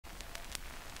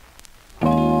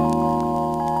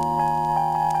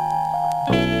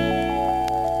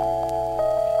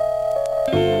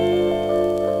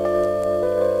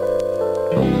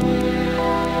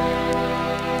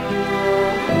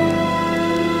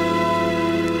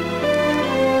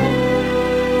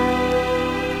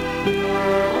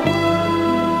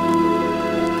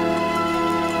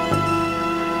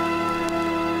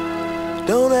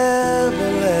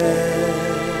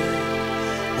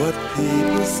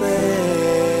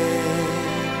say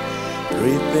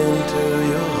creep into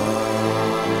your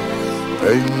heart.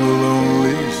 Pain will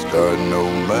only start no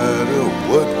matter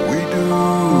what we do.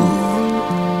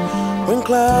 When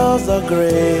clouds are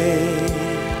gray,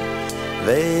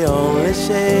 they only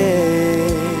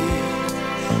shade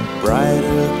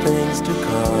brighter things to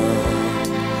come.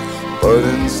 But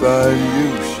inside you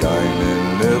shine in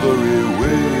every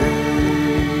way.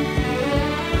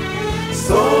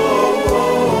 So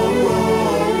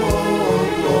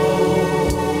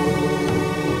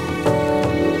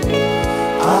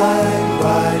I'm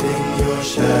riding your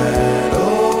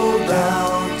shadow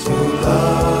down to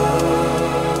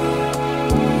love.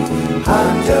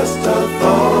 I'm just a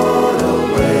thought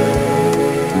away.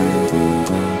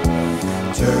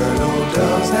 Turtle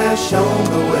doves have shown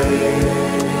the way,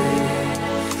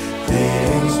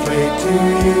 leading straight to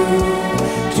you,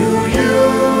 to you.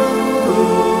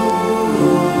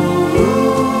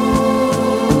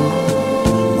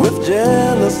 With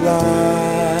jealous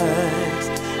lies,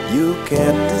 you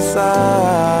can't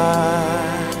decide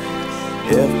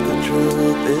if the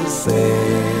truth is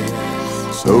said.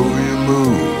 So you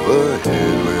move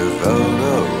ahead without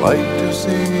a light to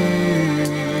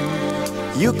see.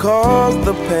 You cause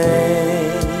the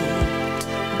pain,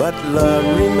 but love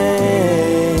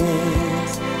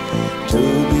remains to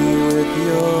be with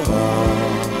your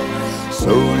heart.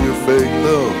 So you fake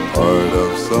the part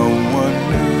of someone